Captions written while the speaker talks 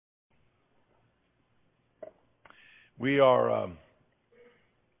We are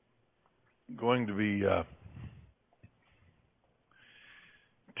going to be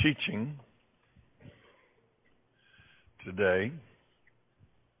teaching today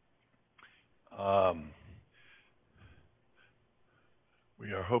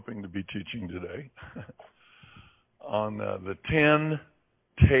we are hoping to be teaching today on the 10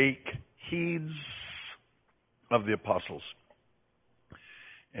 take heeds of the apostles.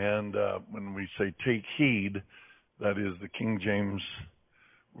 And when we say take heed, that is the King James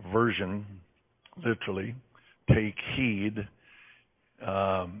Version, literally, take heed.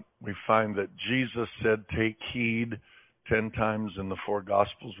 We find that Jesus said take heed 10 times in the 4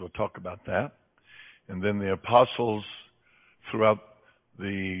 Gospels. We'll talk about that. And then the apostles, throughout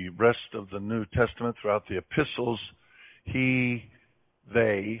the rest of the New Testament, throughout the epistles,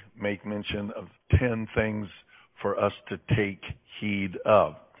 they make mention of 10 things for us to take heed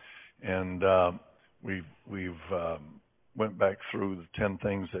of. And we've went back through the 10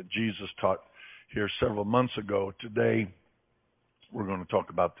 things that Jesus taught here several months ago. Today, we're going to talk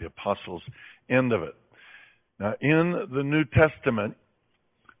about the apostles' end of it. Now, in the New Testament,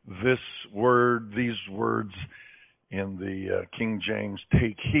 these words in the King James,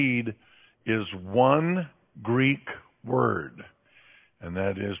 take heed, is one Greek word, and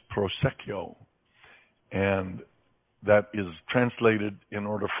that is prosechio. And that is translated, in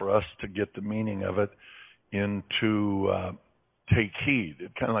order for us to get the meaning of it, into take heed.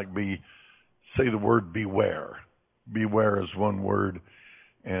 It kind of like say the word beware. Beware is one word,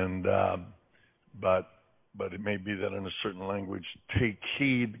 and but it may be that in a certain language, take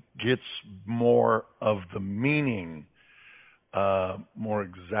heed gets more of the meaning, more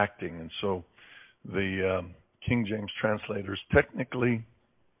exacting. And so the King James translators technically,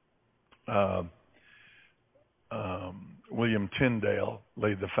 William Tyndale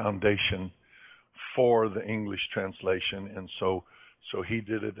laid the foundation for the English translation, and so he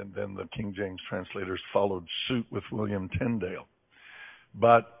did it, and then the King James translators followed suit with William Tyndale.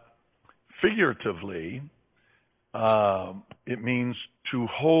 But figuratively, it means to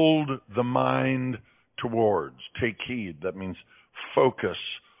hold the mind towards. Take heed. That means focus.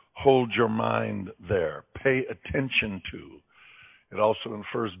 Hold your mind there. Pay attention to. It also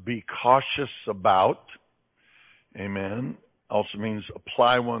infers be cautious about. Amen. Also means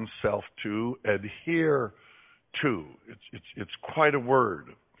apply oneself to, adhere to. It's quite a word.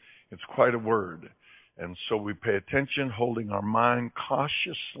 It's quite a word. And so we pay attention, holding our mind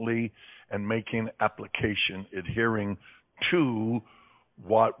cautiously and making application, adhering to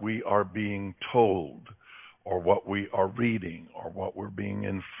what we are being told or what we are reading or what we're being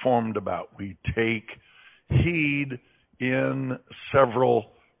informed about. We take heed in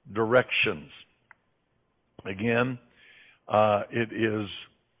several directions. Again, it is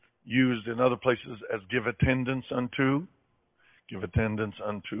used in other places as give attendance unto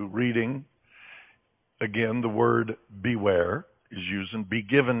reading. Again, the word beware is used in be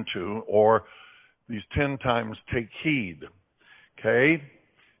given to, or these 10 times take heed. Okay?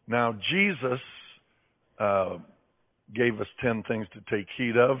 Now, Jesus gave us 10 things to take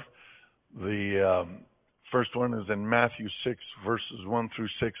heed of. The first one is in Matthew 6, verses 1 through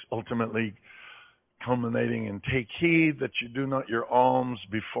 6, ultimately culminating in take heed that you do not your alms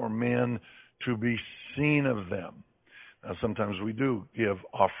before men to be seen of them. Now, sometimes we do give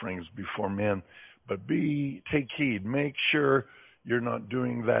offerings before men, but take heed. Make sure you're not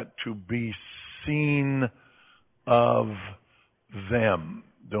doing that to be seen of them.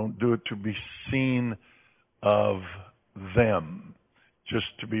 Don't do it to be seen of them, just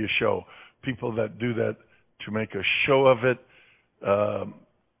to be a show. People that do that to make a show of it,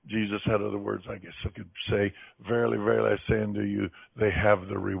 Jesus had other words, I guess I could say, verily, verily, I say unto you, they have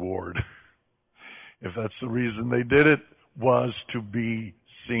the reward. If that's the reason they did it, was to be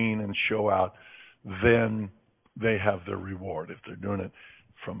seen and show out, then they have their reward. If they're doing it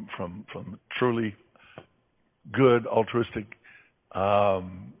from truly good, altruistic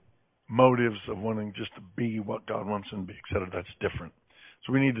motives of wanting just to be what God wants them to be, etc., that's different.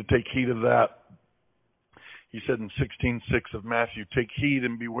 So we need to take heed of that. He said in 16:6 of Matthew, take heed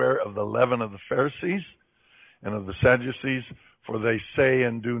and beware of the leaven of the Pharisees and of the Sadducees, for they say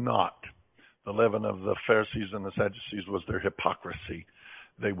and do not. The leaven of the Pharisees and the Sadducees was their hypocrisy.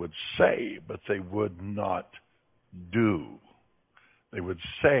 They would say, but they would not do. They would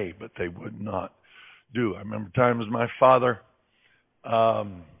say, but they would not do. I remember times my father, he's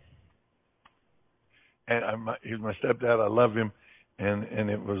my stepdad, I love him, and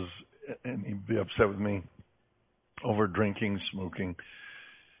he'd be upset with me over drinking, smoking,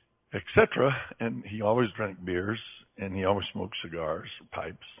 etc. And he always drank beers, and he always smoked cigars,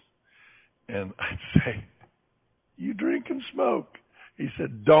 pipes. And I'd say, You drink and smoke. He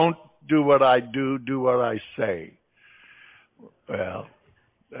said, don't do what I do, do what I say. Well,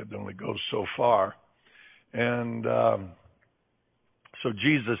 that only goes so far. And so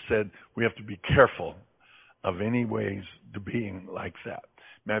Jesus said we have to be careful of any ways to being like that.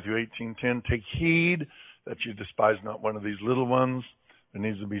 Matthew 18:10, take heed that you despise not one of these little ones. There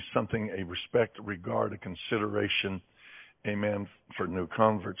needs to be something, a respect, a regard, a consideration, amen, for new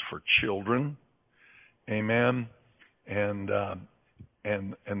converts, for children, amen, and that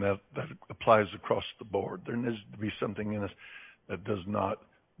applies across the board. There needs to be something in us that does not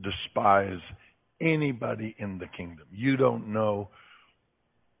despise anybody in the kingdom. You don't know.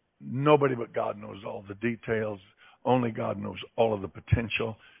 Nobody but God knows all the details. Only God knows all of the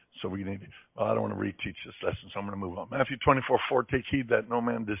potential. So we need, well, I don't want to reteach this lesson, so I'm going to move on. Matthew 24:4, take heed that no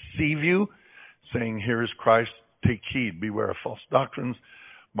man deceive you, saying, here is Christ. Take heed, beware of false doctrines.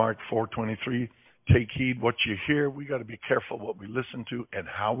 Mark 4:23, take heed what you hear. We got to be careful what we listen to and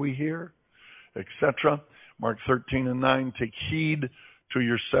how we hear, etc. Mark 13:9, take heed to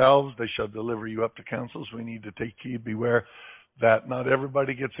yourselves. They shall deliver you up to councils. We need to take heed, beware that not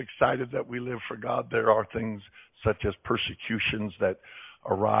everybody gets excited that we live for God. There are things such as persecutions that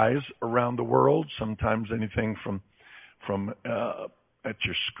arise around the world. Sometimes anything from at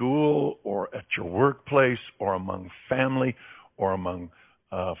your school or at your workplace or among family or among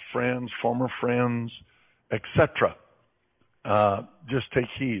friends, former friends, etc. Just take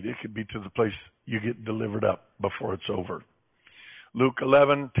heed. It could be to the place you get delivered up before it's over. Luke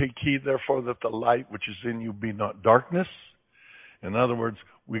 11, take heed therefore that the light which is in you be not darkness. In other words,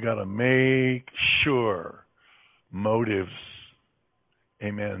 we got to make sure motives,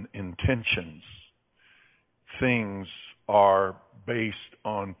 amen, intentions, things are based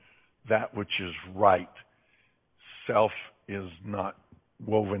on that which is right. Self is not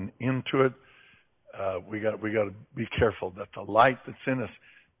woven into it. We got to be careful that the light that's in us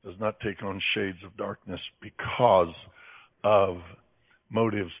does not take on shades of darkness because of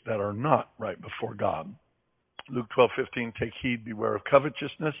motives that are not right before God. Luke 12:15, take heed, beware of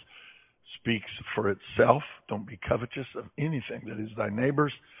covetousness. Speaks for itself. Don't be covetous of anything that is thy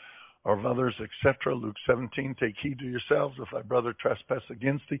neighbor's or of others, etc. Luke 17, take heed to yourselves. If thy brother trespass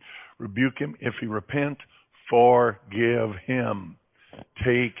against thee, rebuke him. If he repent, forgive him.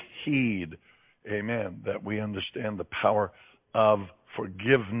 Take heed, amen, that we understand the power of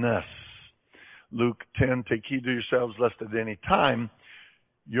forgiveness. Luke 10, take heed to yourselves, lest at any time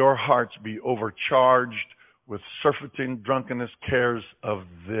your hearts be overcharged with surfeiting, drunkenness, cares of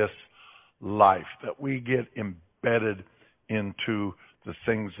this life, that we get embedded into the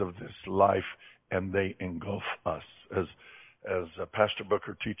things of this life and they engulf us. As Pastor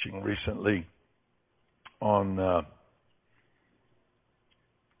Booker teaching recently on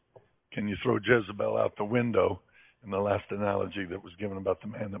can you throw Jezebel out the window, in the last analogy that was given about the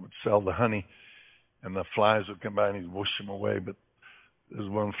man that would sell the honey and the flies would come by and he'd whoosh them away. But there's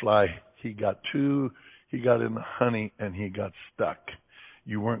one fly, he got in the honey and he got stuck.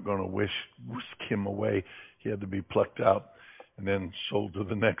 You weren't going to whisk him away. He had to be plucked out and then sold to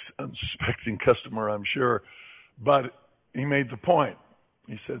the next unsuspecting customer, I'm sure. But he made the point.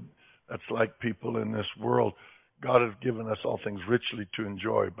 He said, that's like people in this world. God has given us all things richly to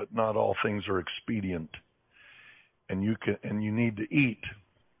enjoy, but not all things are expedient. And you need to eat,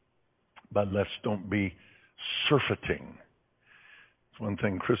 but let's don't be surfeiting. It's one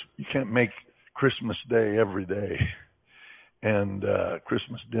thing, you can't make Christmas Day every day and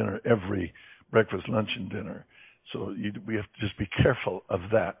Christmas dinner every breakfast, lunch, and dinner. So we have to just be careful of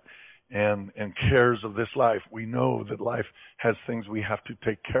that. And cares of this life. We know that life has things we have to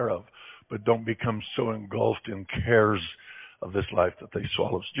take care of, but don't become so engulfed in cares of this life that they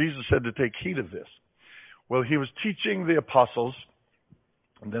swallow us. Jesus said to take heed of this. Well, he was teaching the apostles,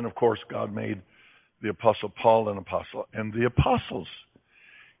 and then, of course, God made the Apostle Paul an apostle, and the apostles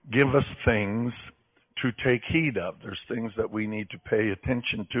give us things to take heed of. There's things that we need to pay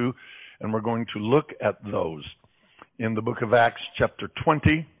attention to, and we're going to look at those. In the book of Acts, chapter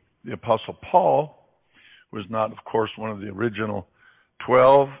 20, the Apostle Paul was not, of course, one of the original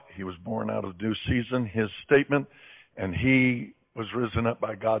 12. He was born out of due season, his statement, and he was risen up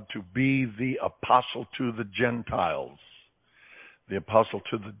by God to be the apostle to the Gentiles. The apostle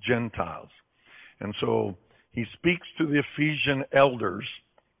to the Gentiles. And so he speaks to the Ephesian elders.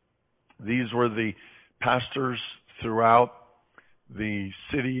 These were the pastors throughout the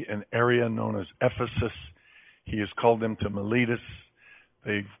city and area known as Ephesus. He has called them to Miletus.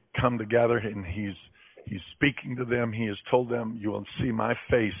 They've come together and he's speaking to them. He has told them, you will see my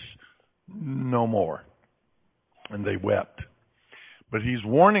face no more. And they wept. But he's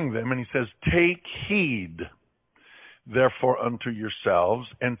warning them and he says, take heed. therefore unto yourselves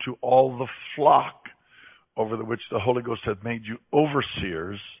and to all the flock over the which the Holy Ghost hath made you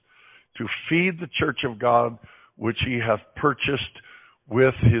overseers, to feed the church of God, which he hath purchased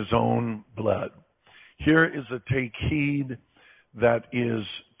with his own blood. Here is a take heed that is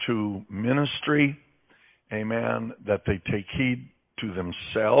to ministry, amen, that they take heed to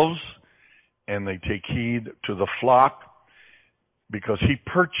themselves and they take heed to the flock, because he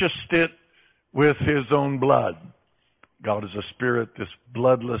purchased it with his own blood. God is a spirit. This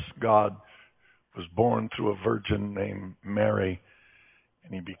bloodless God was born through a virgin named Mary,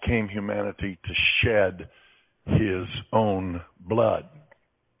 and he became humanity to shed his own blood.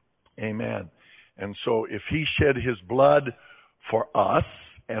 Amen. And so if he shed his blood for us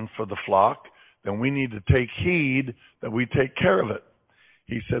and for the flock, then we need to take heed that we take care of it.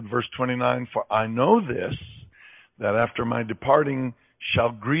 He said, verse 29, for I know this, that after my departing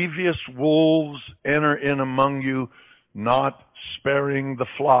shall grievous wolves enter in among you, not sparing the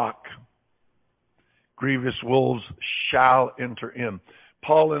flock. Grievous wolves shall enter in.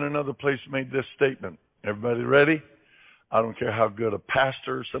 Paul in another place made this statement. Everybody ready? I don't care how good a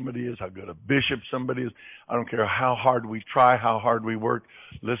pastor somebody is, how good a bishop somebody is. I don't care how hard we try, how hard we work.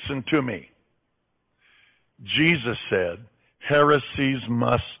 Listen to me. Jesus said, heresies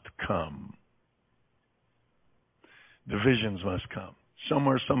must come. Divisions must come.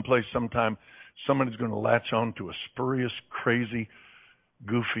 Somewhere, someplace, sometime, somebody's going to latch on to a spurious, crazy,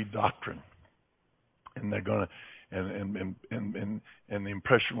 goofy doctrine. And they're going to, and the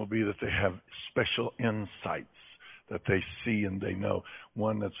impression will be that they have special insights that they see and they know.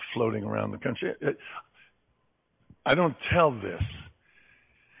 One that's floating around the country. I don't tell this,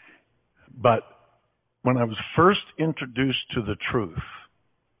 but when I was first introduced to the truth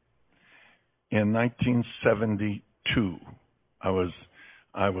in 1972, I was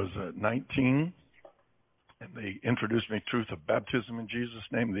 19, and they introduced me to truth of baptism in Jesus'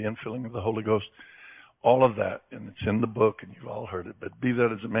 name, the infilling of the Holy Ghost, all of that, and it's in the book, and you've all heard it. But be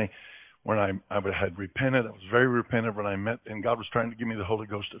that as it may, when I had repented, I was very repentant when I met, and God was trying to give me the Holy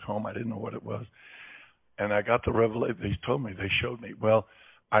Ghost at home. I didn't know what it was, and I got the revelation. They told me, they showed me. Well,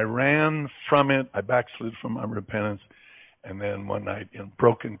 I ran from it. I backslid from my repentance. And then one night, in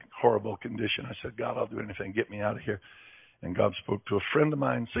broken, horrible condition, I said, God, I'll do anything. Get me out of here. And God spoke to a friend of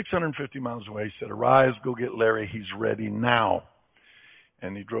mine, 650 miles away. He said, arise, go get Larry. He's ready now.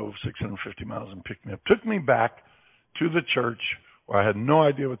 And he drove 650 miles and picked me up. Took me back to the church where I had no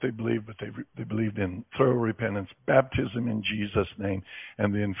idea what they believed, but they believed in thorough repentance, baptism in Jesus' name,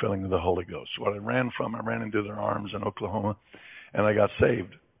 and the infilling of the Holy Ghost. So what I ran into their arms in Oklahoma, and I got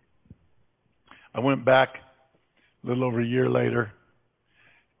saved. I went back a little over a year later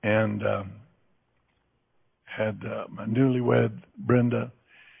and had my newlywed Brenda,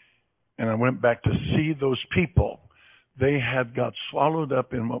 and I went back to see those people. They had got swallowed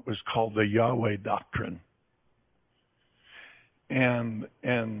up in what was called the Yahweh doctrine. And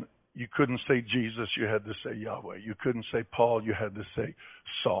you couldn't say Jesus, you had to say Yahweh. You couldn't say Paul, you had to say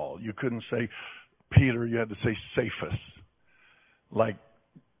Saul. You couldn't say Peter, you had to say Cephas. Like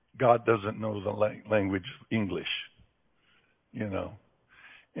God doesn't know the language English, you know.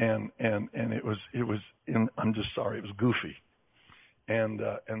 And it was I'm just sorry, it was goofy. And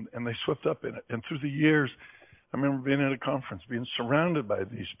they swept up in it. And through the years, I remember being at a conference, being surrounded by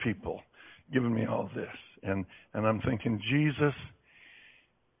these people, giving me all this. And I'm thinking, Jesus,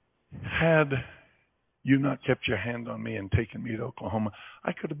 had you not kept your hand on me and taken me to Oklahoma,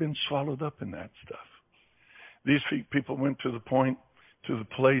 I could have been swallowed up in that stuff. These people went to the point, to the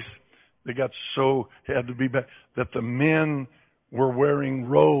place, they got so, had to be back, that the men were wearing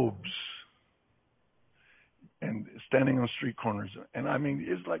robes and standing on street corners. And I mean,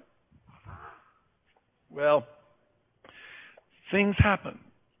 it's like, well, things happen.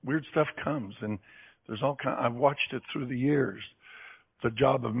 Weird stuff comes, and there's all kind. I've watched it through the years. The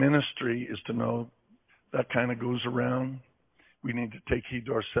job of ministry is to know that kind of goes around. We need to take heed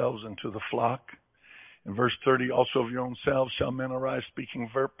to ourselves and to the flock. In verse 30, also of your own selves shall men arise, speaking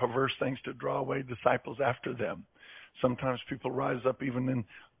perverse things to draw away disciples after them. Sometimes people rise up even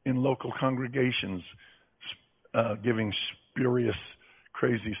in local congregations, giving spurious,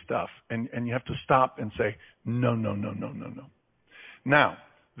 crazy stuff. And you have to stop and say, no. Now,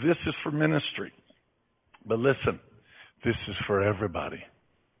 this is for ministry. But listen, this is for everybody.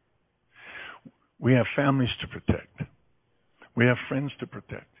 We have families to protect. We have friends to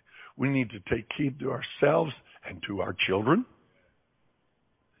protect. We need to take heed to ourselves and to our children.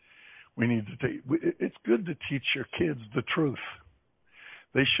 We need to it's good to teach your kids the truth.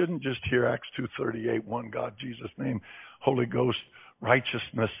 They shouldn't just hear Acts 2:38, one God, Jesus' name, Holy Ghost,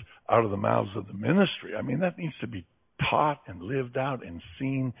 righteousness out of the mouths of the ministry. I mean, that needs to be taught and lived out and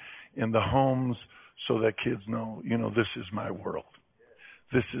seen in the homes so that kids know, this is my world.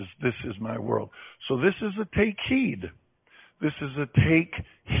 This is my world. So this is a take heed. This is a take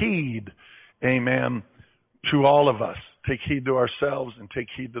heed, amen, to all of us. Take heed to ourselves and take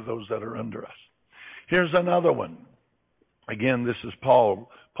heed to those that are under us. Here's another one. Again, this is Paul.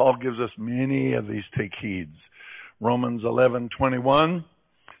 Paul gives us many of these take heeds. Romans 11:21,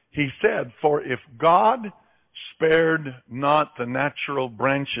 he said, "For if God spared not the natural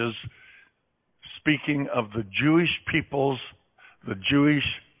branches," speaking of the Jewish peoples, the Jewish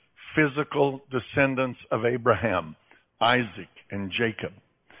physical descendants of Abraham, Isaac, and Jacob,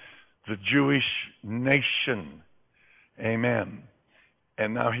 the Jewish nation, amen.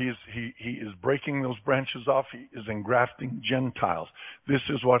 And now he is breaking those branches off. He is engrafting Gentiles. This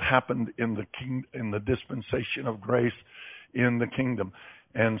is what happened in the dispensation of grace in the kingdom.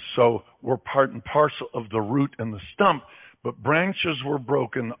 And so we're part and parcel of the root and the stump, but branches were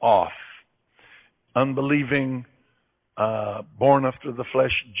broken off. Unbelieving, born after the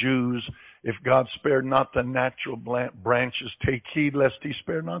flesh Jews, if God spared not the natural branches, take heed lest he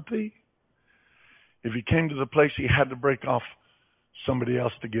spare not thee. If he came to the place he had to break off somebody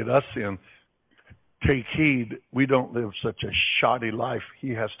else to get us in, take heed, we don't live such a shoddy life.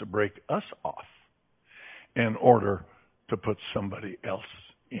 He has to break us off in order to put somebody else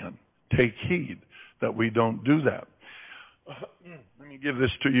in. Take heed that we don't do that. Let me give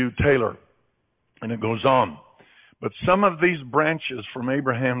this to you, Taylor. And it goes on. But some of these branches from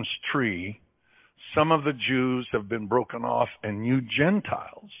Abraham's tree, some of the Jews have been broken off, and you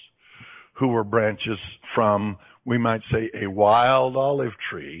Gentiles, who were branches from, we might say, a wild olive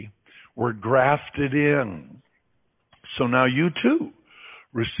tree, were grafted in. So now you too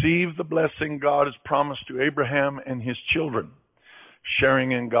receive the blessing God has promised to Abraham and his children,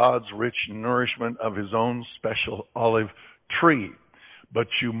 sharing in God's rich nourishment of his own special olive tree. But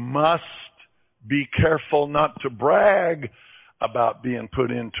you must be careful not to brag about being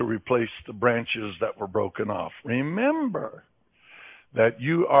put in to replace the branches that were broken off. Remember that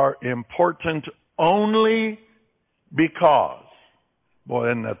you are important only because,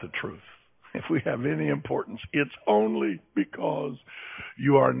 boy, isn't that the truth? If we have any importance, it's only because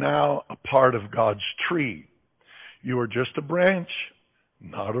you are now a part of God's tree. You are just a branch,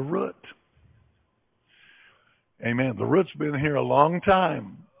 not a root. Amen. The root's been here a long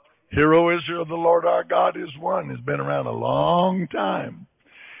time. Hear, O Israel, the Lord our God is one. Has been around a long time.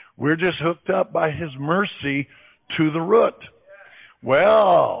 We're just hooked up by his mercy to the root.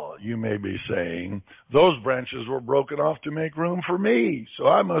 Well, you may be saying, those branches were broken off to make room for me, so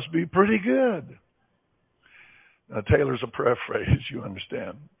I must be pretty good. Now, Taylor's a paraphrase, you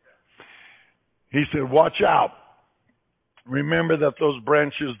understand. He said, watch out. Remember that those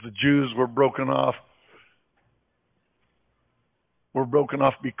branches the Jews were broken off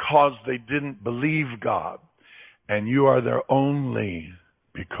because they didn't believe God. And you are there only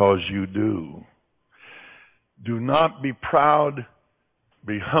because you do. Do not be proud.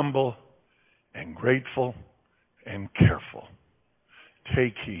 Be humble and grateful and careful.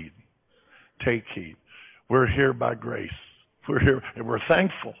 Take heed. Take heed. We're here by grace. We're here and we're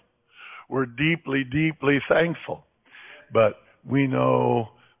thankful. We're deeply, deeply thankful. But we know,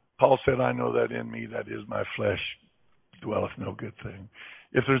 Paul said, I know that in me, that is my flesh, dwelleth no good thing.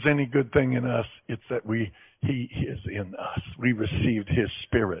 If there's any good thing in us, it's that he is in us. We received his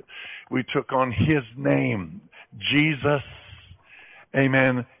spirit. We took on his name. Jesus,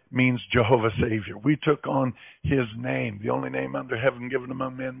 amen, means Jehovah Savior. We took on his name, the only name under heaven given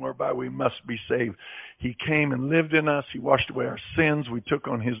among men whereby we must be saved. He came and lived in us. He washed away our sins. We took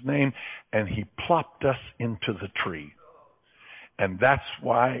on his name, and he plopped us into the tree. And that's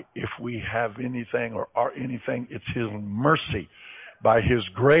why if we have anything or are anything, it's his mercy. By his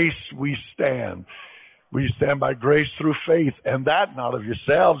grace we stand. We stand by grace through faith, and that not of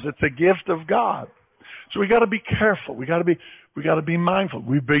yourselves. It's a gift of God. So we got to be careful. We got to be mindful.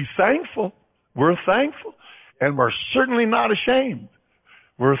 We be thankful. We're thankful, and we're certainly not ashamed.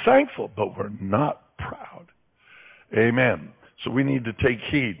 We're thankful, but we're not proud. Amen. So we need to take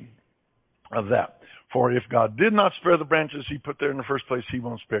heed of that. For if God did not spare the branches he put there in the first place, he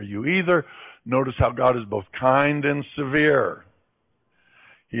won't spare you either. Notice how God is both kind and severe.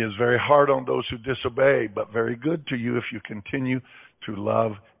 He is very hard on those who disobey, but very good to you if you continue to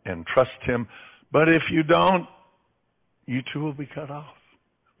love and trust him. But if you don't, you too will be cut off.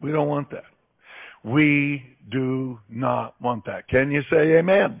 We don't want that. We do not want that. Can you say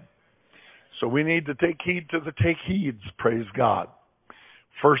amen? So we need to take heed to the take heeds, praise God.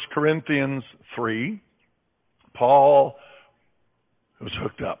 1 Corinthians 3, Paul was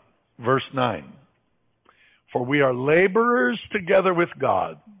hooked up. Verse 9. For we are laborers together with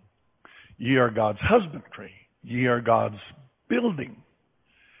God. Ye are God's husbandry. Ye are God's building.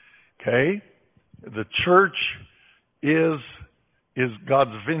 Okay? The church is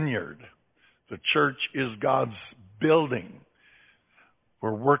God's vineyard. The church is God's building.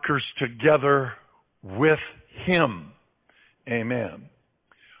 We're workers together with Him. Amen.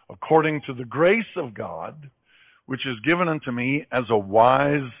 According to the grace of God, which is given unto me as a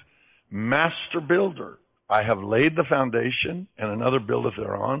wise master builder, I have laid the foundation, and another buildeth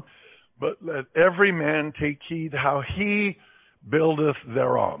thereon. But let every man take heed how he buildeth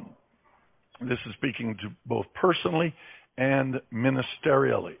thereon. This is speaking to both personally and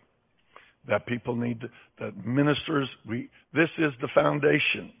ministerially. That people need, that ministers, this is the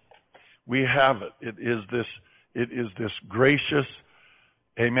foundation. We have it. It is this gracious,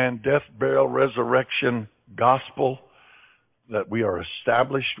 amen, death, burial, resurrection gospel that we are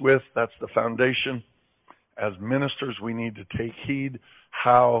established with. That's the foundation. As ministers, we need to take heed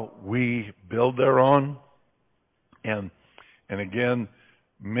how we build thereon. And again,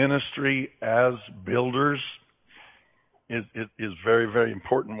 ministry as builders is very, very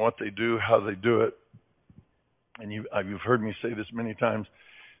important, what they do, how they do it. And you've heard me say this many times.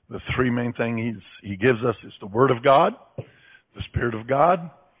 The three main things he gives us is the Word of God, the Spirit of God,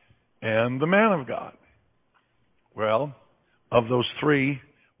 and the man of God. Well, of those three,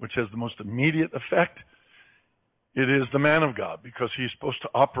 which has the most immediate effect, it is the man of God, because he's supposed to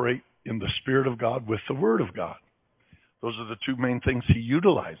operate in the Spirit of God with the Word of God. Those are the two main things he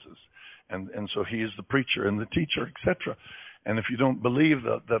utilizes. And so he is the preacher and the teacher, etc. And if you don't believe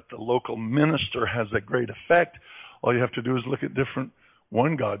that the local minister has a great effect, all you have to do is look at different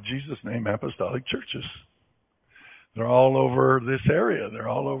one God, Jesus name apostolic churches. They're all over this area. They're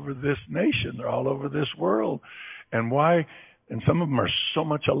all over this nation. They're all over this world. And why? And some of them are so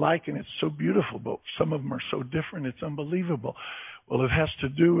much alike, and it's so beautiful, but some of them are so different, it's unbelievable. Well, it has to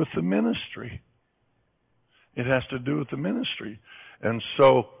do with the ministry. It has to do with the ministry. And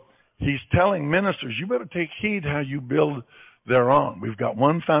so he's telling ministers, you better take heed how you build thereon. We've got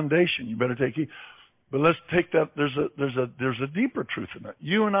one foundation. You better take heed. But let's take that. There's a deeper truth in that.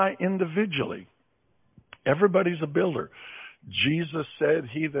 You and I individually, everybody's a builder. Jesus said,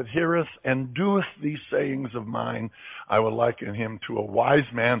 he that heareth and doeth these sayings of mine, I will liken him to a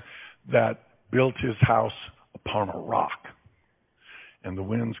wise man that built his house upon a rock. And the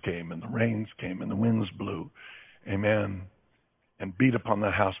winds came, and the rains came, and the winds blew. Amen. And beat upon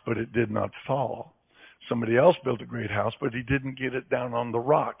that house, but it did not fall. Somebody else built a great house, but he didn't get it down on the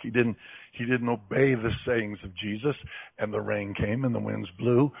rock. He didn't obey the sayings of Jesus, and the rain came, and the winds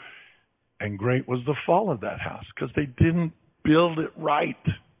blew. And great was the fall of that house, because they didn't build it right.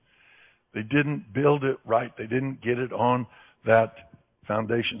 They didn't build it right. They didn't get it on that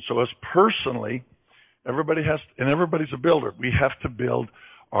foundation. So us personally, everybody's a builder. We have to build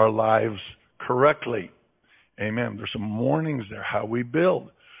our lives correctly. Amen. There's some warnings there, how we build.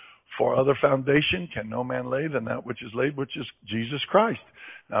 For other foundation can no man lay than that which is laid, which is Jesus Christ.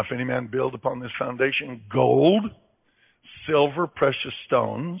 Now, if any man build upon this foundation gold, silver, precious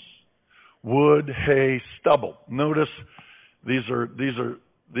stones, wood, hay, stubble. Notice these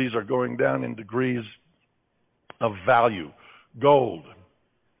are going down in degrees of value. Gold,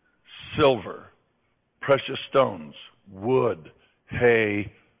 silver, precious stones, wood,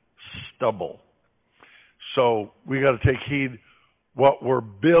 hay, stubble. So we got to take heed what we're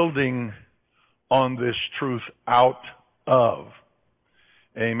building on this truth out of.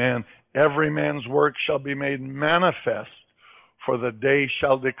 Amen. Every man's work shall be made manifest, for the day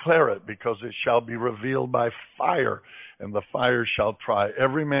shall declare it, because it shall be revealed by fire, and the fire shall try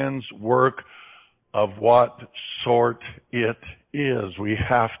every man's work of what sort it is. We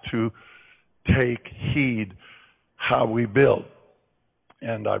have to take heed how we build.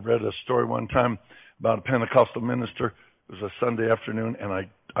 And I read a story one time about a Pentecostal minister. It was a Sunday afternoon, and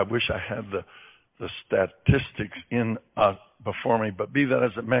I wish I had the statistics before me, but be that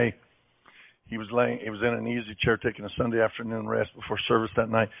as it may, he was in an easy chair taking a Sunday afternoon rest before service that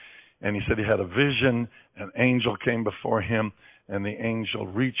night, and he said he had a vision. An angel came before him, and the angel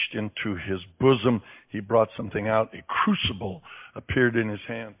reached into his bosom. He brought something out. A crucible appeared in his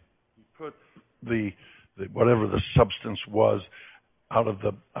hand. He put the whatever the substance was out of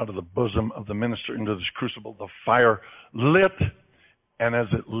the bosom of the minister into this crucible. The fire lit, and as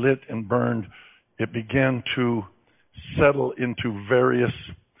it lit and burned, it began to settle into various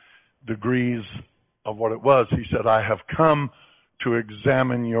degrees of what it was. He said, I have come to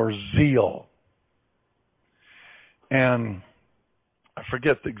examine your zeal. And I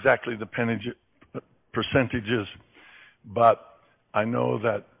forget exactly the percentages, but I know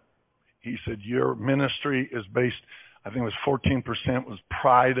that he said, your ministry is based, I think it was 14% was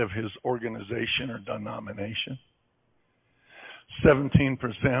pride of his organization or denomination.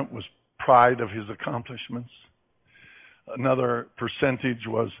 17% was pride of his accomplishments. Another percentage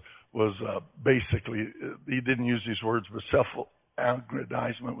was basically, he didn't use these words, but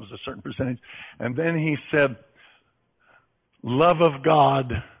self-aggrandizement was a certain percentage. And then he said, love of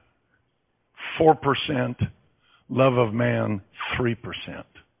God, 4%, love of man, 3%.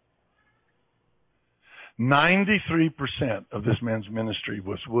 93% of this man's ministry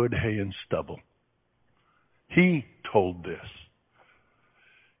was wood, hay, and stubble. He told this.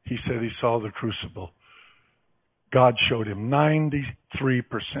 He said he saw the crucible. God showed him 93%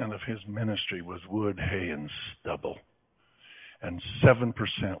 of his ministry was wood, hay, and stubble. And 7%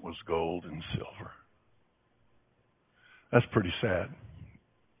 was gold and silver. That's pretty sad.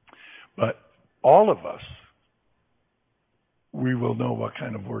 But all of us, we will know what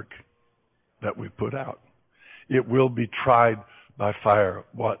kind of work that we put out. It will be tried by fire,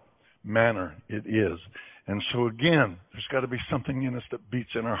 what manner it is. And so again, there's got to be something in us that beats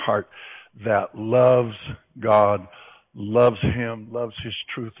in our heart that loves God, loves Him, loves His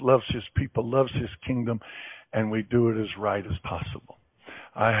truth, loves His people, loves His kingdom, and we do it as right as possible.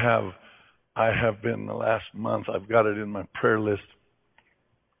 I have been the last month, I've got it in my prayer list,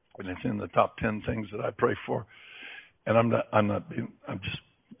 and it's in the top 10 things that I pray for. And I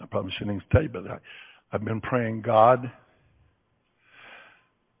probably shouldn't even tell you about that. I've been praying, God,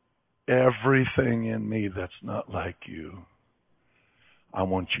 everything in me that's not like you, I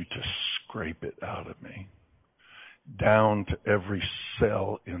want you to scrape it out of me. Down to every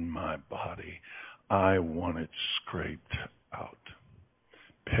cell in my body. I want it scraped out.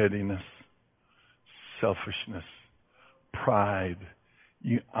 Pettiness, selfishness, pride.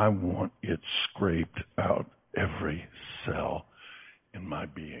 I want it scraped out, every cell in my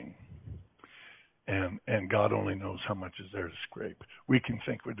being. And God only knows how much is there to scrape. We can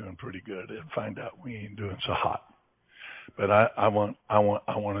think we're doing pretty good and find out we ain't doing so hot. But I want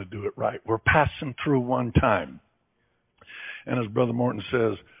to do it right. We're passing through one time. And as Brother Morton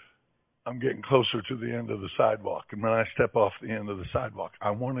says, I'm getting closer to the end of the sidewalk. And when I step off the end of the sidewalk,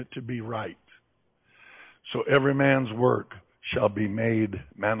 I want it to be right. So every man's work shall be made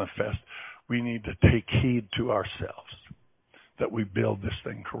manifest. We need to take heed to ourselves that we build this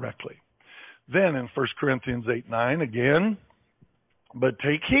thing correctly. Then in 1 Corinthians 8:9 again, but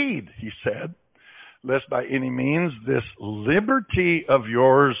take heed, he said, lest by any means this liberty of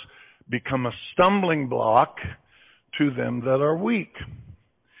yours become a stumbling block to them that are weak.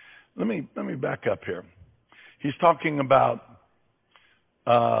 Let me back up here. He's talking about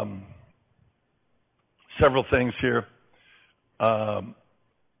several things here.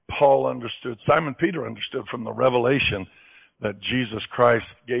 Paul understood, Simon Peter understood from the revelation that Jesus Christ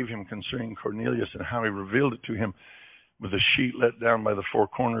gave him concerning Cornelius and how he revealed it to him with a sheet let down by the four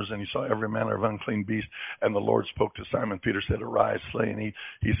corners, and he saw every manner of unclean beast. And the Lord spoke to Simon Peter, said, arise, slay and eat.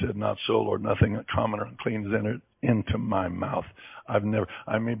 He said, not so, Lord, nothing common or unclean is entered into my mouth. I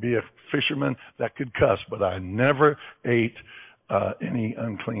may be a fisherman that could cuss, but I never ate any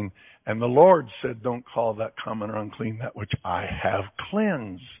unclean. And the Lord said, don't call that common or unclean that which I have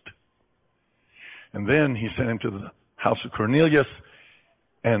cleansed. And then he sent him to the house of Cornelius,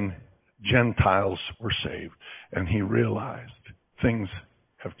 and Gentiles were saved. And he realized things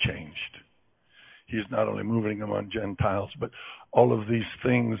have changed. He's not only moving among Gentiles, but all of these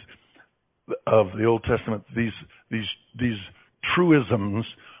things of the Old Testament, these truisms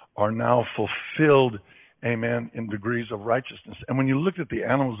are now fulfilled, amen, in degrees of righteousness. And when you looked at the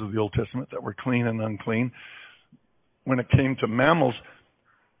animals of the Old Testament that were clean and unclean, when it came to mammals,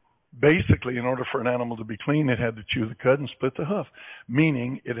 basically, in order for an animal to be clean, it had to chew the cud and split the hoof,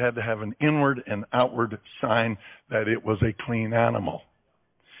 meaning it had to have an inward and outward sign that it was a clean animal.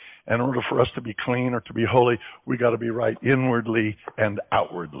 In order for us to be clean or to be holy, we got to be right inwardly and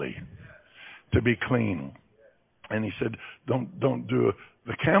outwardly to be clean. And he said, don't do it.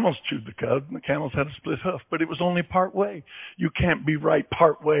 The camels chewed the cud, and the camels had a split hoof, but it was only part way. You can't be right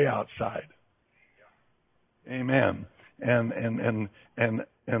part way outside. Amen.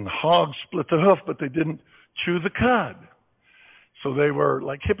 And hogs split the hoof, but they didn't chew the cud. So they were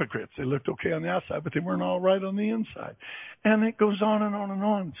like hypocrites. They looked okay on the outside, but they weren't all right on the inside. And it goes on and on and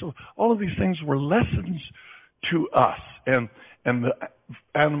on. So all of these things were lessons to us. And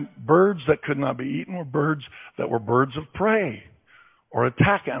birds that could not be eaten were birds that were birds of prey or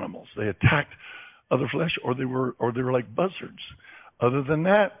attack animals. They attacked other flesh, or they were like buzzards. Other than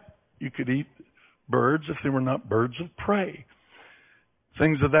that, you could eat birds if they were not birds of prey.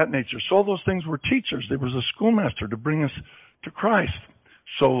 Things of that nature. So all those things were teachers. There was a schoolmaster to bring us to Christ.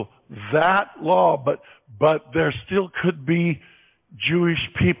 So that law, but there still could be Jewish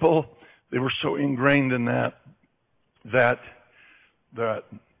people. They were so ingrained in that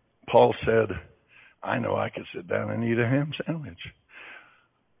Paul said, I know I could sit down and eat a ham sandwich,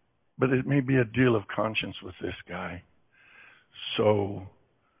 but it may be a deal of conscience with this guy. So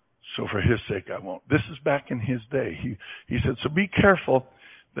for his sake, I won't. This is back in his day. He said, so be careful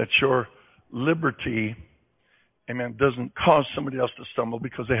that your liberty, amen, doesn't cause somebody else to stumble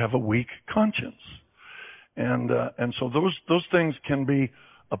because they have a weak conscience. And so those things can be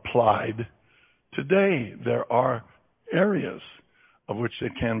applied today. There are areas of which they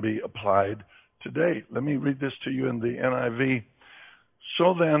can be applied today. Let me read this to you in the NIV.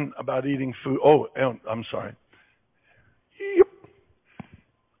 So then, about eating food. Oh, I'm sorry. Yep.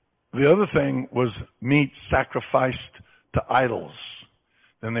 The other thing was meat sacrificed to idols.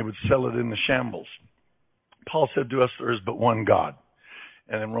 Then they would sell it in the shambles. Paul said to us, there is but one God.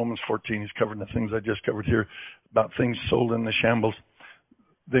 And in Romans 14, he's covering the things I just covered here about things sold in the shambles.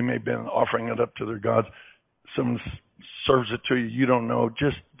 They may have been offering it up to their gods. Someone serves it to you, you don't know.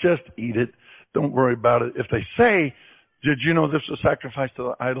 Just eat it. Don't worry about it. If they say, did you know this was sacrificed to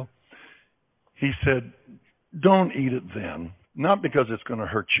the idol? He said, don't eat it then. Not because it's going to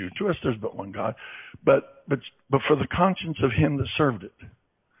hurt you. To us, there's but one God. But for the conscience of him that served it.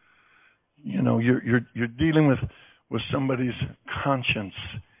 You know, you're dealing with somebody's conscience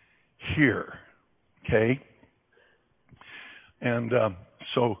here. Okay? And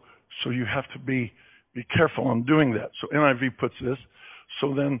so you have to be careful on doing that. So NIV puts this.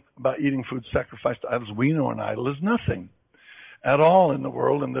 So then, about eating food sacrificed to idols, we know an idol is nothing at all in the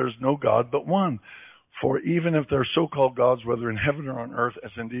world, and there's no God but one. For even if there are so-called gods, whether in heaven or on earth,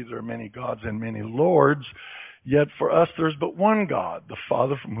 as indeed there are many gods and many lords, yet for us there is but one God, the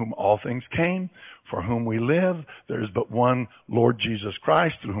Father, from whom all things came, for whom we live. There is but one Lord Jesus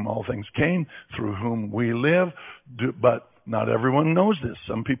Christ, through whom all things came, through whom we live. But not everyone knows this.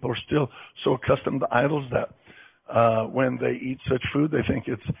 Some people are still so accustomed to idols that when they eat such food, they think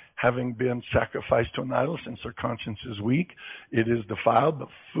it's having been sacrificed to an idol. Since their conscience is weak, it is defiled, but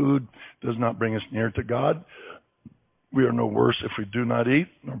food does not bring us near to God. We are no worse if we do not eat,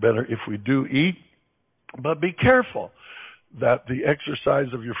 nor better if we do eat. But be careful that the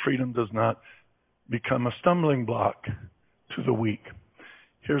exercise of your freedom does not become a stumbling block to the weak.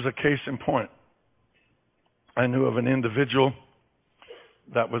 Here's a case in point. I knew of an individual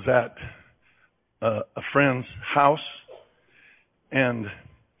that was at a friend's house, and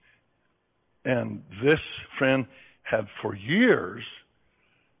this friend had for years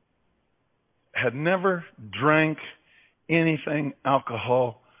had never drank anything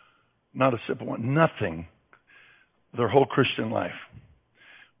alcohol, not a sip of one, nothing, their whole Christian life.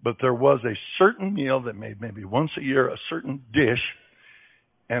 But there was a certain meal that made maybe once a year, a certain dish,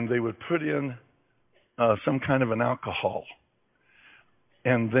 and they would put in some kind of an alcohol.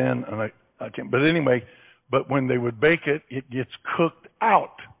 And then, but when they would bake it, it gets cooked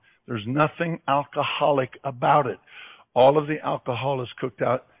out. There's nothing alcoholic about it. All of the alcohol is cooked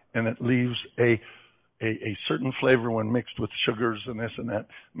out, and it leaves a certain flavor when mixed with sugars and this and that.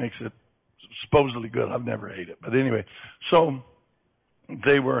 Makes it supposedly good. I've never ate it. But anyway, so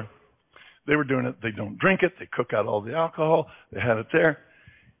they were doing it. They don't drink it. They cook out all the alcohol. They had it there.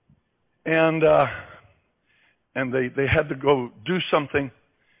 And they had to go do something.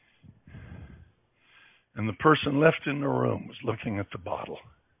 And the person left in the room was looking at the bottle.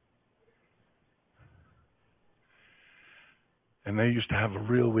 And they used to have a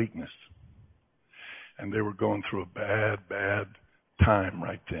real weakness. And they were going through a bad time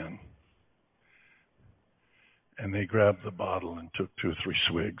right then. And they grabbed the bottle and took 2 or 3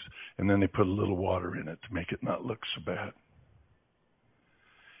 swigs. And then they put a little water in it to make it not look so bad.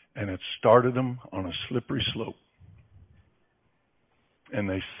 And it started them on a slippery slope. And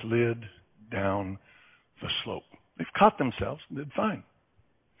they slid down the slope. They've caught themselves and did fine.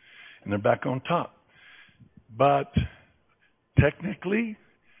 And they're back on top. But technically,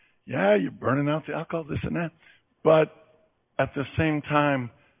 yeah, you're burning out the alcohol, this and that. But at the same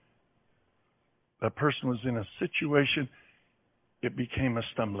time, that person was in a situation, it became a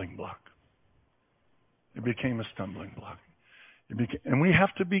stumbling block. It became a stumbling block. And we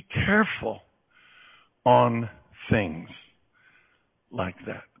have to be careful on things like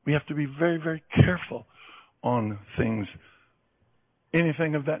that. We have to be very, very careful on things,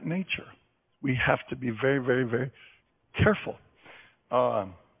 anything of that nature. We have to be very, very, very careful.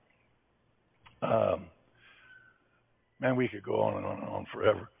 Man, we could go on and on and on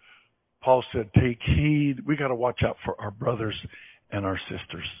forever. Paul said, take heed. We got to watch out for our brothers and our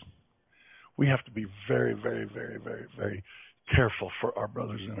sisters. We have to be very, very, very, very, very careful for our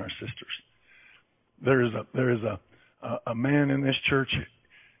brothers and our sisters. There is a man in this church.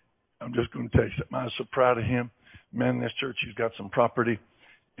 I'm just going to tell you something. I was so proud of him. Man in this church, he's got some property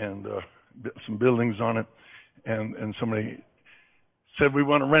and some buildings on it, and somebody said, we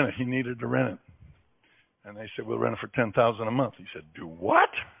want to rent it. He needed to rent it. And they said, we'll rent it for $10,000 a month. He said, do what?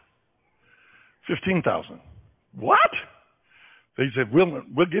 $15,000. What? They said,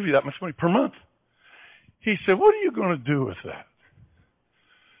 we'll give you that much money per month. He said, what are you going to do with that?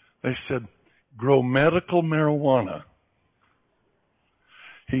 They said, grow medical marijuana.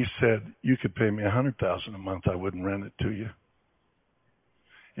 He said, you could pay me $100,000 a month. I wouldn't rent it to you.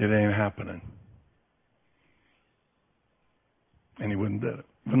 It ain't happening. And he wouldn't do it.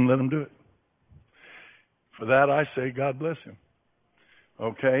 Wouldn't let him do it. For that, I say, God bless him.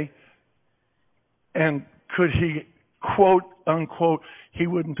 Okay? And could he, quote, unquote, he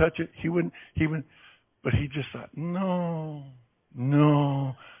wouldn't touch it? He wouldn't, but he just thought, no.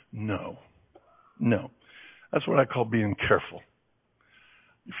 That's what I call being careful.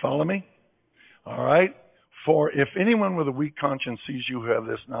 You follow me? All right? For if anyone with a weak conscience sees you who have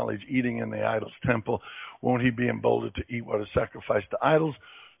this knowledge eating in the idol's temple, won't he be emboldened to eat what is sacrificed to idols?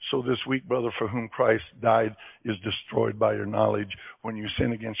 So this weak brother for whom Christ died is destroyed by your knowledge. When you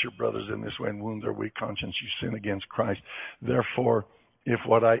sin against your brothers in this way and wound their weak conscience, you sin against Christ. Therefore, if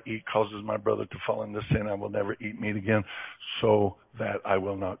what I eat causes my brother to fall into sin, I will never eat meat again, so that I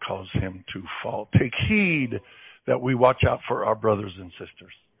will not cause him to fall. Take heed that we watch out for our brothers and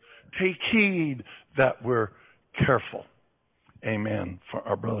sisters. Take heed that we're careful. Amen. For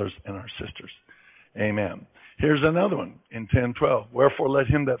our brothers and our sisters. Amen. Here's another one in 10:12. Wherefore let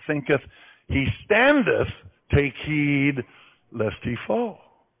him that thinketh he standeth take heed lest he fall.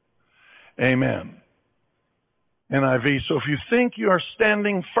 Amen. NIV. So if you think you are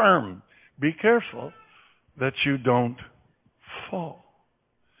standing firm, be careful that you don't fall.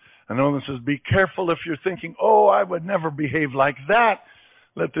 Another one says, be careful if you're thinking, oh, I would never behave like that.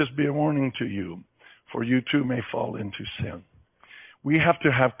 Let this be a warning to you, for you too may fall into sin. We have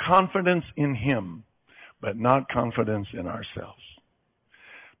to have confidence in him, but not confidence in ourselves.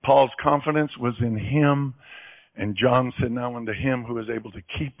 Paul's confidence was in him, and John said, now unto him who is able to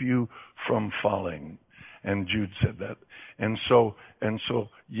keep you from falling. And Jude said that. And so,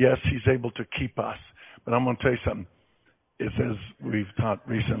 yes, he's able to keep us. But I'm going to tell you something. It says, we've taught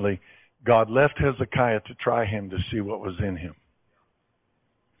recently, God left Hezekiah to try him to see what was in him.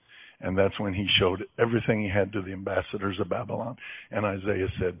 And that's when he showed everything he had to the ambassadors of Babylon. And Isaiah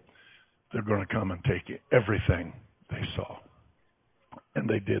said, they're going to come and take everything they saw. And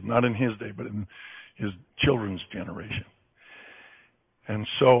they did, not in his day, but in his children's generation. And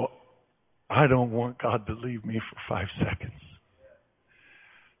so I don't want God to leave me for 5 seconds.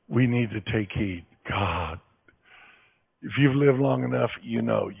 We need to take heed. God, if you've lived long enough, you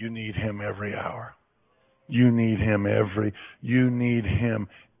know you need him every hour. You need him every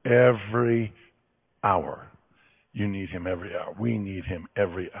hour. You need him every hour. We need him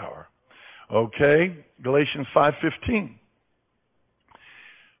every hour. Okay, Galatians 5:15.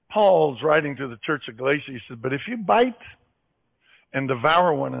 Paul's writing to the church of Galatia. He says, but if you bite and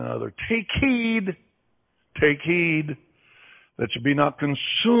devour one another, take heed that you be not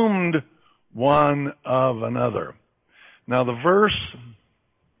consumed one of another. Now the verse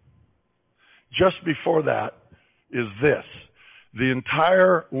just before that is this. The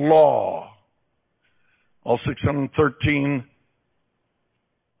entire law, all 613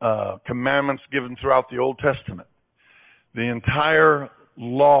 commandments given throughout the Old Testament, the entire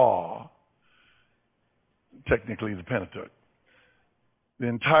law, technically the Pentateuch, the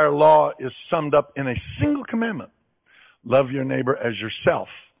entire law is summed up in a single commandment. Love your neighbor as yourself.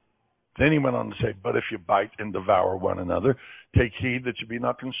 Then he went on to say, but if you bite and devour one another, take heed that you be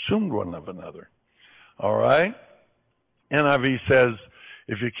not consumed one of another. All right? NIV says,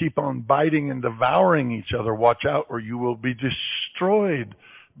 if you keep on biting and devouring each other, watch out or you will be destroyed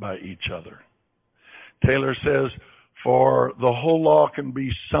by each other. Taylor says, for the whole law can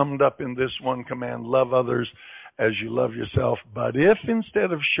be summed up in this one command, love others as you love yourself. But if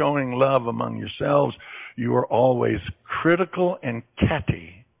instead of showing love among yourselves, you are always critical and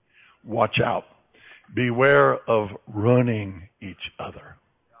catty, watch out. Beware of ruining each other.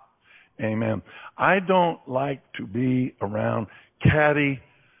 Amen. I don't like to be around catty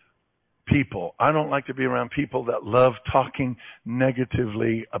people. I don't like to be around people that love talking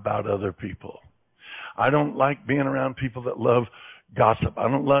negatively about other people. I don't like being around people that love gossip. I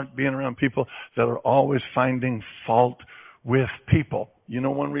don't like being around people that are always finding fault with people. You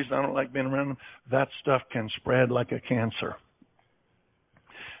know one reason I don't like being around them? That stuff can spread like a cancer.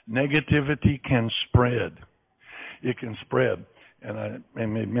 Negativity can spread. it can spread. And I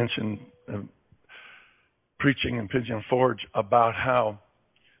may mention preaching in Pigeon Forge about how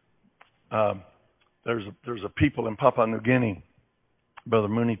there's a people in Papua New Guinea. Brother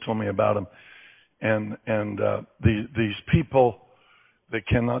Mooney told me about them, and these people, they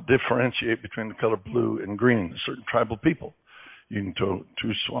cannot differentiate between the color blue and green. Certain tribal people, you can throw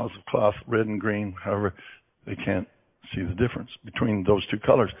two swaths of cloth, red and green, however, they can't see the difference between those two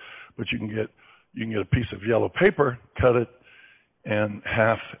colors. But you can get a piece of yellow paper, cut it in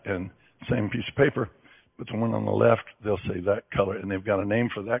half, and same piece of paper. But the one on the left, they'll say that color, and they've got a name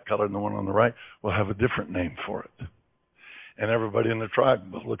for that color, and the one on the right will have a different name for it. And everybody in the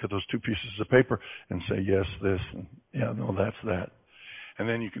tribe will look at those two pieces of paper and say, yes, this, and yeah, no, that's that. And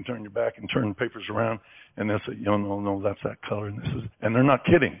then you can turn your back and turn the papers around, and they'll say, no, that's that color, and this is, and they're not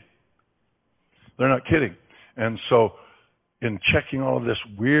kidding. They're not kidding. And so, in checking all of this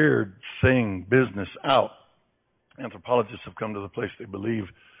weird thing, business out, anthropologists have come to the place they believe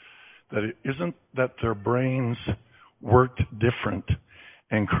that it isn't that their brains worked different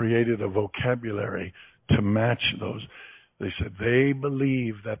and created a vocabulary to match those. They said they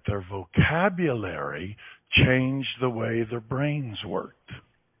believe that their vocabulary changed the way their brains worked.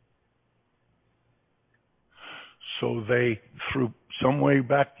 So they, through some way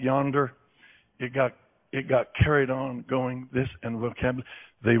back yonder, it got carried on going this and vocabulary.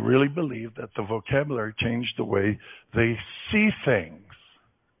 They really believe that the vocabulary changed the way they see things.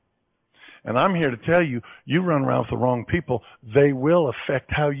 And I'm here to tell you, you run around with the wrong people, they will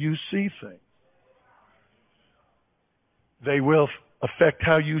affect how you see things. They will affect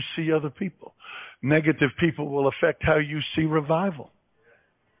how you see other people. Negative people will affect how you see revival.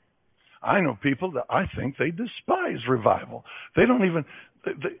 I know people that I think they despise revival. They don't even,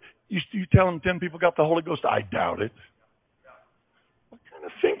 you tell them 10 people got the Holy Ghost, I doubt it. What kind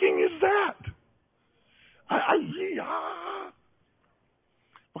of thinking is that?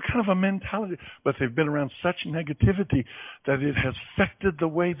 What kind of a mentality? But they've been around such negativity that it has affected the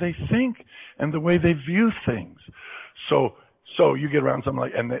way they think and the way they view things. So you get around something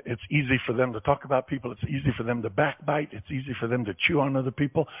like, and it's easy for them to talk about people. It's easy for them to backbite. It's easy for them to chew on other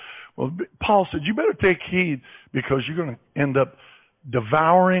people. Well, Paul said, you better take heed because you're going to end up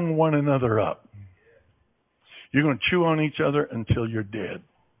devouring one another up. You're going to chew on each other until you're dead.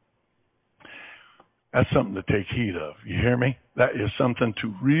 That's something to take heed of. You hear me? That is something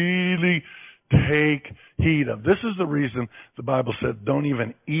to really take heed of. This is the reason the Bible said, don't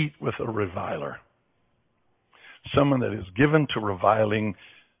even eat with a reviler. Someone that is given to reviling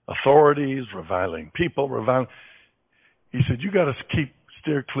authorities, reviling people, reviling. He said, you got to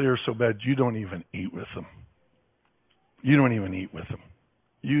steer clear so bad you don't even eat with them. You don't even eat with them.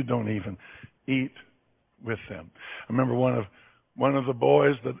 You don't even eat with them. I remember one of the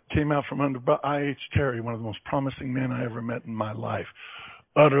boys that came out from under I.H. Terry, one of the most promising men I ever met in my life.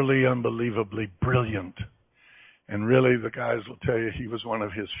 Utterly, unbelievably brilliant. And really, the guys will tell you he was one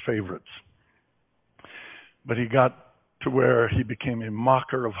of his favorites. But he got to where he became a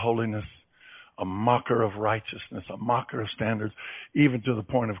mocker of holiness, a mocker of righteousness, a mocker of standards, even to the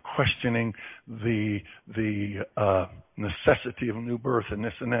point of questioning the necessity of a new birth and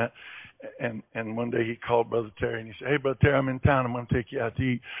this and that. And one day he called Brother Terry and he said, hey, Brother Terry, I'm in town. I'm going to take you out to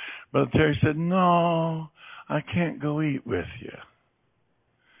eat. Brother Terry said, no, I can't go eat with you.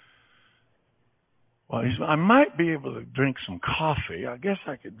 Well, he said, I might be able to drink some coffee. I guess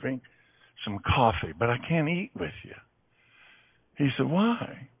I could drink some coffee, but I can't eat with you. He said,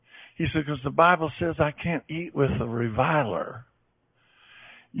 why? He said, because the Bible says I can't eat with a reviler.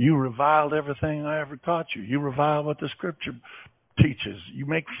 You reviled everything I ever taught you. You revile what the Scripture teaches. You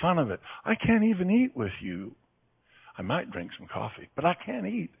make fun of it. I can't even eat with you. I might drink some coffee, but I can't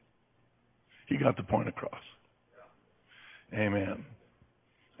eat. He got the point across. Amen.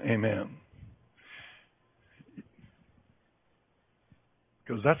 Amen.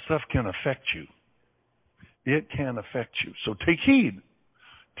 Because that stuff can affect you. It can affect you. So take heed.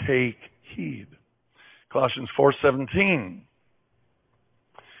 Take heed. Colossians 4:17.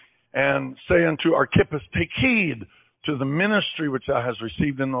 And say unto Archippus, take heed to the ministry which thou hast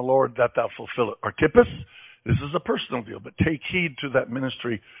received in the Lord, that thou fulfill it. Archippus, this is a personal deal, but take heed to that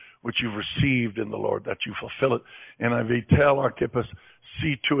ministry which you've received in the Lord, that you fulfill it. NIV, tell Archippus,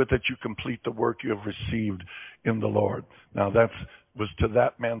 see to it that you complete the work you have received in the Lord. Now that was to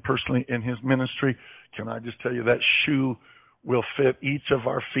that man personally in his ministry. Can I just tell you that shoe will fit each of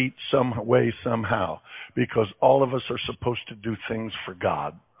our feet some way, somehow, because all of us are supposed to do things for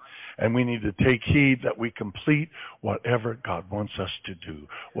God. And we need to take heed that we complete whatever God wants us to do,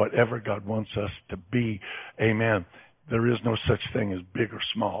 whatever God wants us to be. Amen. There is no such thing as big or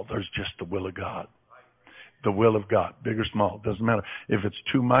small. There's just the will of God. the will of God, big or small, doesn't matter. If it's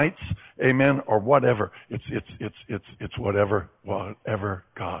two mites, amen, or whatever, it's whatever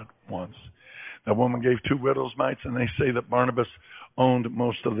God wants. That woman gave 2 widows' mites, and they say that Barnabas owned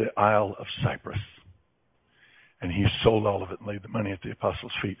most of the Isle of Cyprus. And he sold all of it and laid the money at the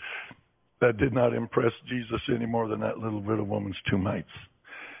apostles' feet. That did not impress Jesus any more than that little widow woman's 2 mites.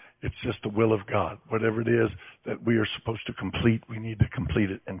 It's just the will of God. Whatever it is that we are supposed to complete, we need to complete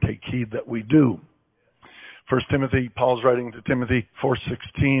it and take heed that we do. 1 Timothy, Paul's writing to Timothy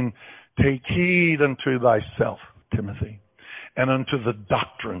 4:16, take heed unto thyself, Timothy, and unto the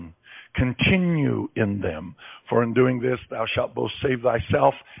doctrine. Continue in them, for in doing this thou shalt both save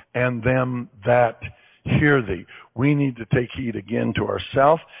thyself and them that hear thee. We need to take heed again to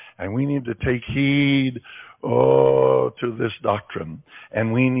ourselves, and we need to take heed to this doctrine,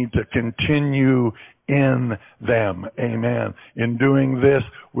 and we need to continue in them. Amen. In doing this,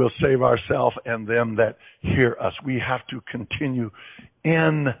 we'll save ourselves and them that hear us. We have to continue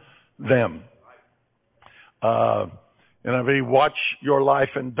in them. NIV, watch your life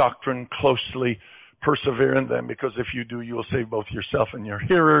and doctrine closely, persevere in them, because if you do, you will save both yourself and your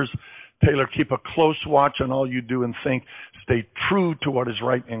hearers. Taylor, keep a close watch on all you do and think. Stay true to what is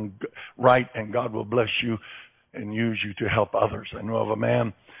right, and God will bless you and use you to help others. I know of a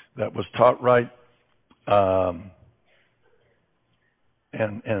man that was taught right, and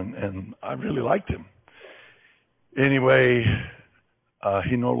I really liked him. Anyway,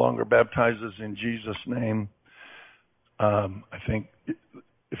 he no longer baptizes in Jesus' name. I think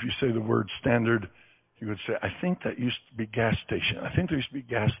if you say the word Standard, he would say, I think that used to be gas station. I think there used to be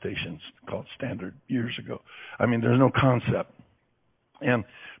gas stations called Standard years ago. I mean, there's no concept.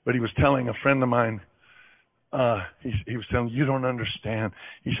 But he was telling a friend of mine, he was telling, you don't understand.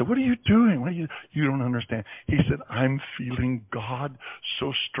 He said, what are you doing? You don't understand. He said, I'm feeling God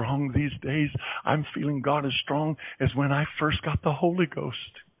so strong these days. I'm feeling God as strong as when I first got the Holy Ghost.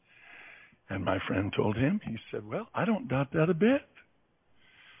 And my friend told him, he said, well, I don't doubt that a bit.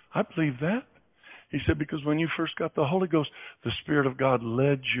 I believe that. He said, because when you first got the Holy Ghost, the Spirit of God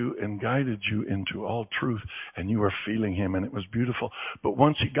led you and guided you into all truth, and you were feeling Him, and it was beautiful. But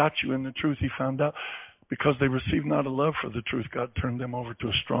once He got you in the truth, He found out, because they received not a love for the truth, God turned them over to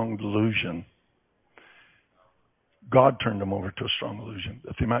a strong delusion. God turned them over to a strong delusion,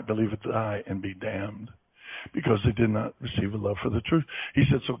 that they might believe it, die, and be damned, because they did not receive a love for the truth. He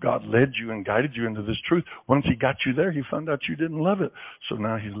said, so God led you and guided you into this truth. Once He got you there, He found out you didn't love it. So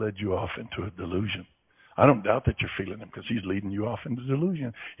now He's led you off into a delusion. I don't doubt that you're feeling Him, because He's leading you off into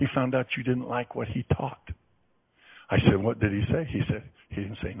delusion. He found out you didn't like what He taught. I said, what did He say? He said, He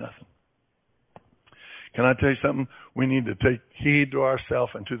didn't say nothing. Can I tell you something? We need to take heed to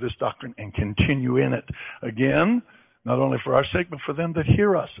ourselves and to this doctrine and continue in it. Again, not only for our sake, but for them that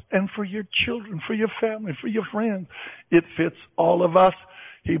hear us, and for your children, for your family, for your friends. It fits all of us.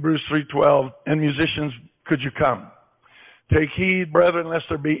 Hebrews 3:12. And musicians, could you come? Take heed, brethren, lest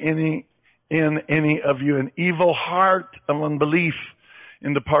there be in any of you an evil heart of unbelief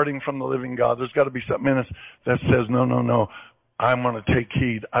in departing from the living God. There's got to be something in us that says, no. I'm going to take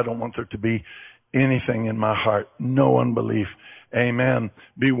heed. I don't want there to be anything in my heart. No unbelief. Amen.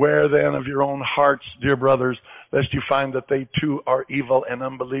 Beware then of your own hearts, dear brothers, lest you find that they too are evil and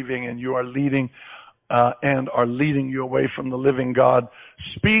unbelieving, and you are leading you away from the living God.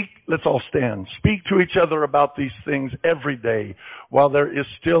 Speak, let's all stand. Speak to each other about these things every day while there is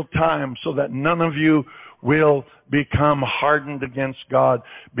still time, so that none of you will become hardened against God,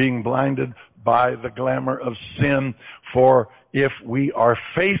 being blinded by the glamour of sin. For if we are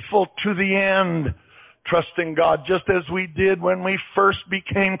faithful to the end, trusting God just as we did when we first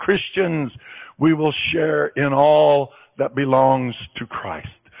became Christians, we will share in all that belongs to Christ.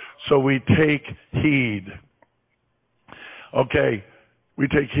 So we take heed. Okay, we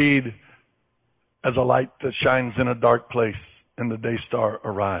take heed as a light that shines in a dark place and the day star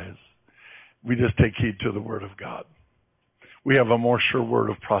arise. We just take heed to the Word of God. We have a more sure word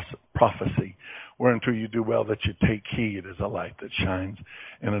of prophecy, whereunto you do well that you take heed as a light that shines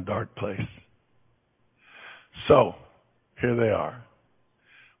in a dark place. So, here they are.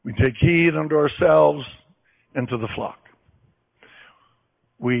 We take heed unto ourselves and to the flock.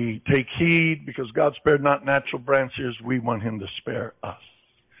 We take heed because God spared not natural branches. We want Him to spare us.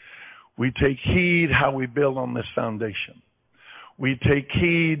 We take heed how we build on this foundation. We take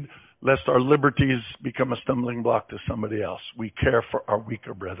heed lest our liberties become a stumbling block to somebody else. We care for our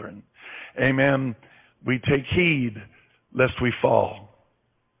weaker brethren. Amen. We take heed lest we fall.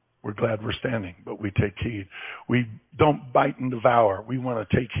 We're glad we're standing, but we take heed. We don't bite and devour. We want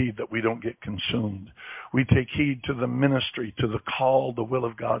to take heed that we don't get consumed. We take heed to the ministry, to the call, the will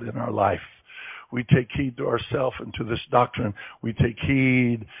of God in our life. We take heed to ourselves and to this doctrine. We take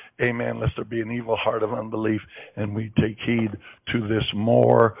heed, amen, lest there be an evil heart of unbelief. And we take heed to this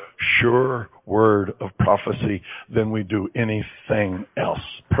more sure word of prophecy than we do anything else.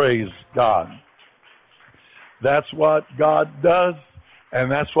 Praise God. That's what God does,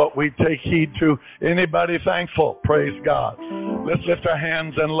 and that's what we take heed to. Anybody thankful? Praise God. Let's lift our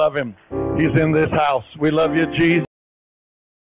hands and love Him. He's in this house. We love you, Jesus.